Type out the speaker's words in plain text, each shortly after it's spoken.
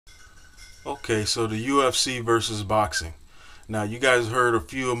Okay, so the UFC versus boxing. Now, you guys heard a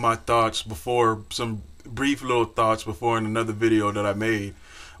few of my thoughts before, some brief little thoughts before in another video that I made.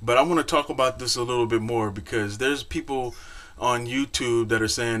 But I want to talk about this a little bit more because there's people on YouTube that are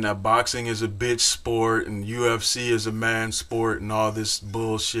saying that boxing is a bitch sport and UFC is a man sport and all this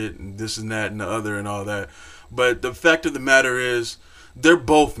bullshit and this and that and the other and all that. But the fact of the matter is, they're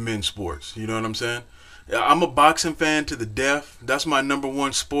both men sports. You know what I'm saying? I'm a boxing fan to the death. That's my number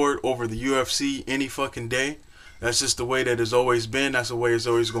one sport over the UFC any fucking day. That's just the way that it's always been. That's the way it's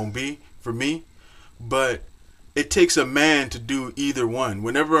always going to be for me. But it takes a man to do either one.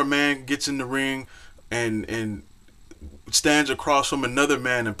 Whenever a man gets in the ring and stands across from another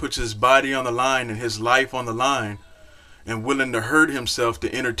man and puts his body on the line and his life on the line and willing to hurt himself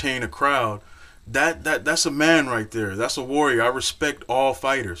to entertain a crowd, that's a man right there. That's a warrior. I respect all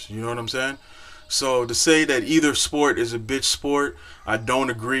fighters. You know what I'm saying? So to say that either sport is a bitch sport, I don't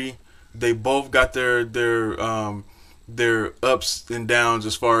agree. They both got their ups and downs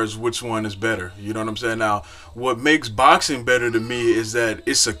as far as which one is better. You know what I'm saying? Now, what makes boxing better to me is that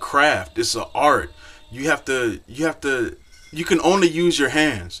it's a craft. It's an art. You can only use your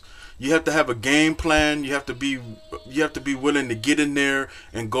hands. You have to have a game plan. You have to be willing to get in there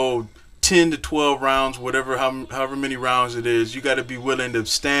and go 10 to 12 rounds, however many rounds it is. You got to be willing to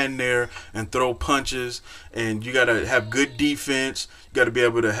stand there and throw punches, and you got to have good defense. You got to be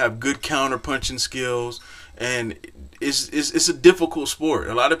able to have good counter punching skills, and it's a difficult sport.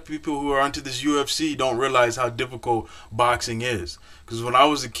 A lot of people who are into this UFC don't realize how difficult boxing is. Because when I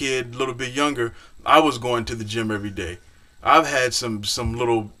was a kid, a little bit younger, I was going to the gym every day. I've had some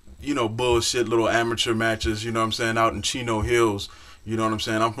little, bullshit little amateur matches, you know what I'm saying, out in Chino Hills. You know what I'm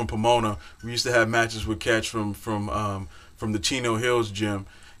saying? I'm from Pomona. We used to have matches with cats from the Chino Hills gym.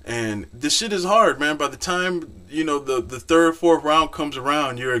 And this shit is hard, man. By the time, the third, fourth round comes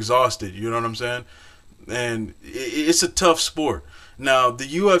around, you're exhausted. You know what I'm saying? And it's a tough sport. Now, the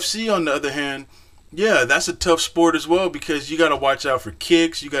UFC, on the other hand, yeah, that's a tough sport as well because you got to watch out for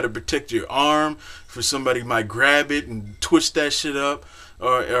kicks. You got to protect your arm for somebody might grab it and twist that shit up.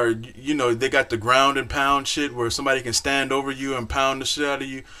 Or they got the ground and pound shit where somebody can stand over you and pound the shit out of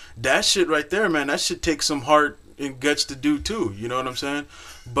you. That shit right there, man, that shit takes some heart and guts to do too. You know what I'm saying?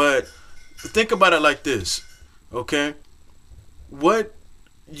 But think about it like this, okay? What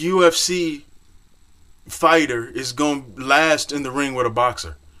UFC fighter is going to last in the ring with a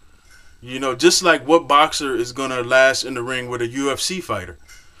boxer? Just like what boxer is going to last in the ring with a UFC fighter?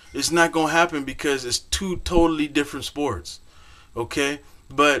 It's not going to happen because it's two totally different sports. Okay?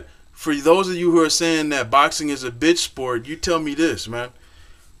 But for those of you who are saying that boxing is a bitch sport, you tell me this, man.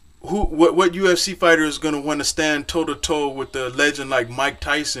 What UFC fighter is going to want to stand toe to toe with the legend like Mike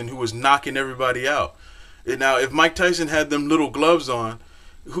Tyson, who was knocking everybody out? And now, if Mike Tyson had them little gloves on,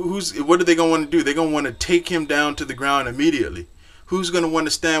 what are they going to want to do? They're going to want to take him down to the ground immediately. Who's going to want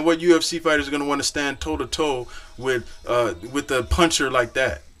to stand? What UFC fighter is going to want to stand toe to toe with a puncher like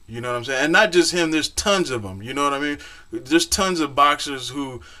that? You know what I'm saying? And not just him, there's tons of them. You know what I mean? There's tons of boxers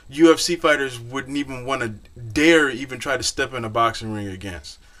who UFC fighters wouldn't even want to dare even try to step in a boxing ring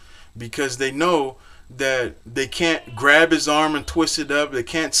against. Because they know that they can't grab his arm and twist it up. They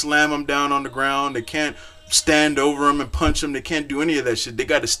can't slam him down on the ground. They can't stand over him and punch him. They can't do any of that shit. They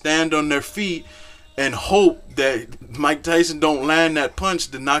got to stand on their feet and hope that Mike Tyson don't land that punch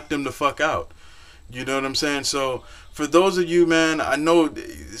to knock them the fuck out. You know what I'm saying? So for those of you, man, I know,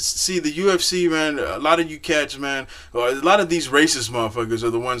 see, the UFC, man, a lot of you cats, man, or a lot of these racist motherfuckers are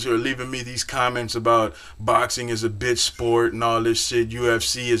the ones who are leaving me these comments about boxing is a bitch sport and all this shit,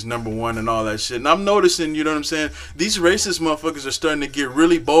 UFC is number one and all that shit. And I'm noticing, you know what I'm saying, these racist motherfuckers are starting to get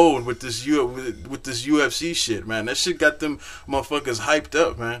really bold with this UFC shit, man. That shit got them motherfuckers hyped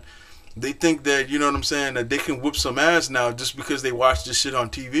up, man. They think that, you know what I'm saying, that they can whip some ass now just because they watch this shit on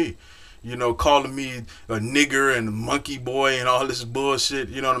TV. Calling me a nigger and a monkey boy and all this bullshit,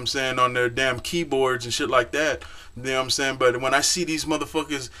 you know what I'm saying, on their damn keyboards and shit like that. You know what I'm saying? But when I see these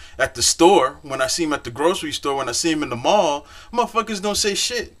motherfuckers at the store, when I see them at the grocery store, when I see them in the mall, motherfuckers don't say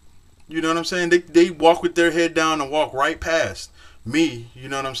shit. You know what I'm saying? They walk with their head down and walk right past me. You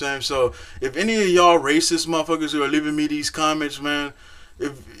know what I'm saying? So if any of y'all racist motherfuckers who are leaving me these comments, man,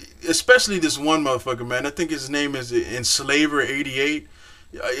 especially this one motherfucker, man, I think his name is Enslaver88.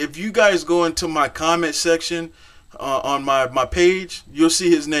 If you guys go into my comment section on my page, you'll see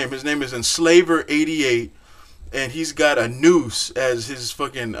his name. His name is Enslaver88, and he's got a noose as his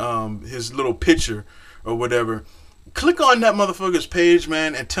fucking his little picture or whatever. Click on that motherfucker's page,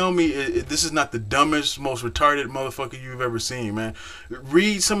 man, and tell me this is not the dumbest, most retarded motherfucker you've ever seen, man.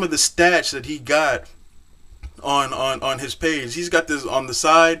 Read some of the stats that he got on his page. He's got this on the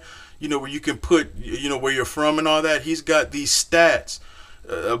side. where you can put, where you're from and all that. He's got these stats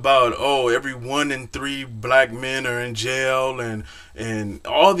about, oh, every 1 in 3 black men are in jail, and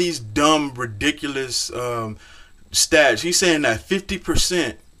all these dumb, ridiculous stats. He's saying that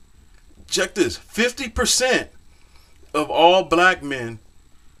 50%, check this, 50% of all black men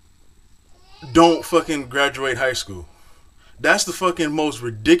don't fucking graduate high school. That's the fucking most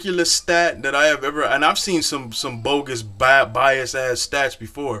ridiculous stat that I have ever, and I've seen some bogus bias ass stats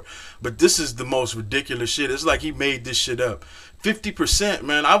before, but this is the most ridiculous shit. It's like he made this shit up. 50%,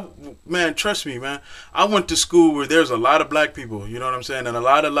 man, trust me, man. I went to school where there's a lot of black people, you know what I'm saying, and a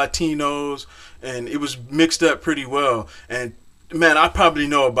lot of Latinos, and it was mixed up pretty well. And man, I probably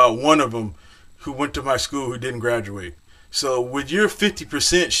know about one of them who went to my school who didn't graduate. So with your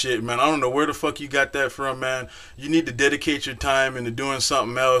 50% shit, man, I don't know where the fuck you got that from, man. You need to dedicate your time into doing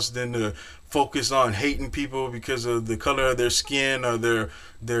something else than to focus on hating people because of the color of their skin or their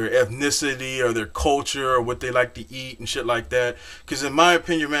ethnicity or their culture or what they like to eat and shit like that. Because in my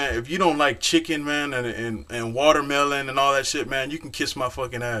opinion, man, if you don't like chicken, man, and watermelon and all that shit, man, you can kiss my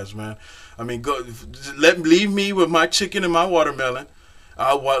fucking ass, man. I mean, leave me with my chicken and my watermelon.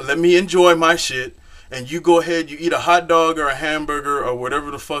 Let me enjoy my shit. And you go ahead, you eat a hot dog or a hamburger or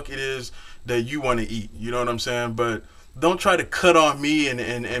whatever the fuck it is that you want to eat. You know what I'm saying? But don't try to cut on me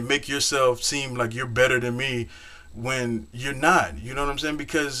and make yourself seem like you're better than me when you're not. You know what I'm saying?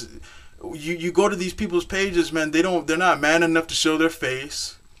 Because you go to these people's pages, man, they're not man enough to show their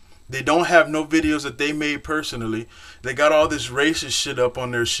face. They don't have no videos that they made personally. They got all this racist shit up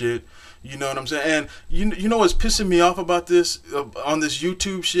on their shit. You know what I'm saying? And you know what's pissing me off about this, on this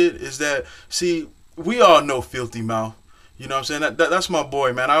YouTube shit, is that, see, we all know Filthy Mouth. You know what I'm saying? That's my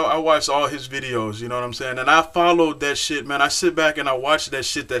boy, man. I watched all his videos, you know what I'm saying? And I followed that shit, man. I sit back and I watch that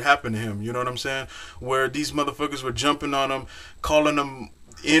shit that happened to him, you know what I'm saying? Where these motherfuckers were jumping on him, calling him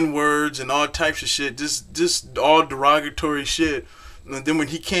N-words and all types of shit. Just all derogatory shit. And then when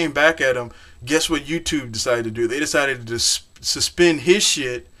he came back at him, guess what YouTube decided to do? They decided to suspend his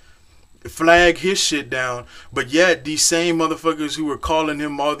shit, flag his shit down, but yet these same motherfuckers who were calling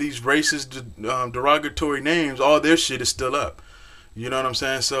him all these racist, derogatory names, all their shit is still up. You know what I'm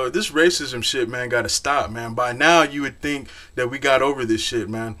saying? So this racism shit, man, gotta stop, man. By now you would think that we got over this shit,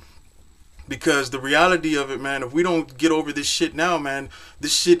 man. Because the reality of it, man, if we don't get over this shit now, man,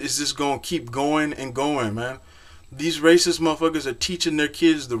 this shit is just gonna keep going and going, man. These racist motherfuckers are teaching their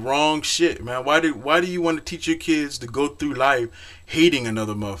kids the wrong shit, man. Why do you want to teach your kids to go through life hating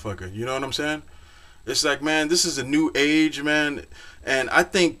another motherfucker? You know what I'm saying? It's like, man, this is a new age, man. And I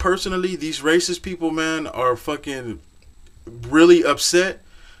think personally, these racist people, man, are fucking really upset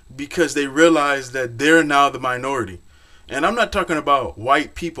because they realize that they're now the minority. And I'm not talking about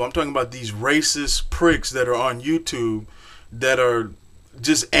white people. I'm talking about these racist pricks that are on YouTube that are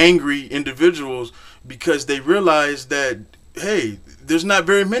just angry individuals because they realize that, hey, there's not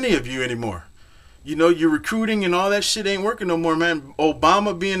very many of you anymore. You know, your recruiting and all that shit ain't working no more, man.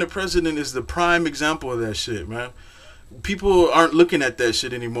 Obama being the president is the prime example of that shit, man. People aren't looking at that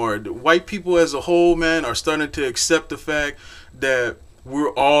shit anymore. White people as a whole, man, are starting to accept the fact that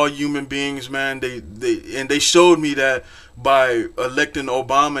we're all human beings, man. They showed me that by electing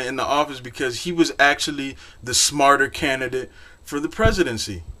Obama in the office because he was actually the smarter candidate for the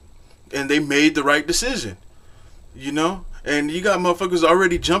presidency. And they made the right decision, you know? And you got motherfuckers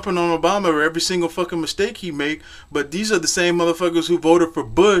already jumping on Obama for every single fucking mistake he make. But these are the same motherfuckers who voted for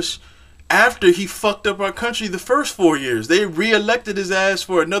Bush after he fucked up our country the first 4 years. They re-elected his ass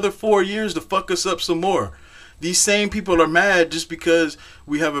for another 4 years to fuck us up some more. These same people are mad just because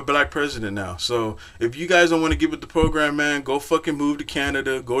we have a black president now. So if you guys don't want to get with the program, man, go fucking move to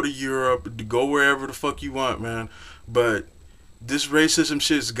Canada, go to Europe, go wherever the fuck you want, man. But this racism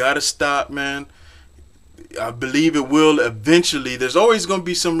shit's gotta stop, man. I believe it will eventually. There's always gonna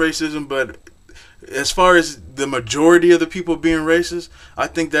be some racism, but as far as the majority of the people being racist, I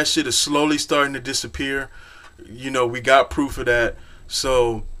think that shit is slowly starting to disappear. You know, we got proof of that.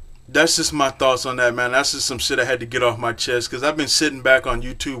 So that's just my thoughts on that, man. That's just some shit I had to get off my chest because I've been sitting back on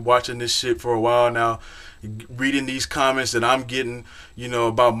YouTube watching this shit for a while now, reading these comments that I'm getting, you know,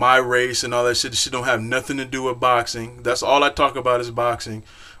 about my race and all that shit. This shit don't have nothing to do with boxing. That's all I talk about is boxing.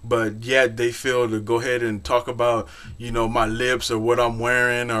 But yet they feel to go ahead and talk about, you know, my lips or what I'm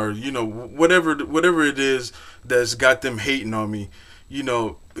wearing or, you know, whatever it is that's got them hating on me. You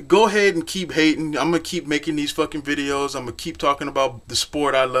know, go ahead and keep hating. I'm going to keep making these fucking videos. I'm going to keep talking about the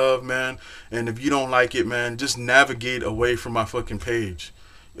sport I love, man. And if you don't like it, man, just navigate away from my fucking page.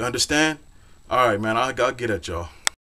 You understand? All right, man, I'll get at y'all.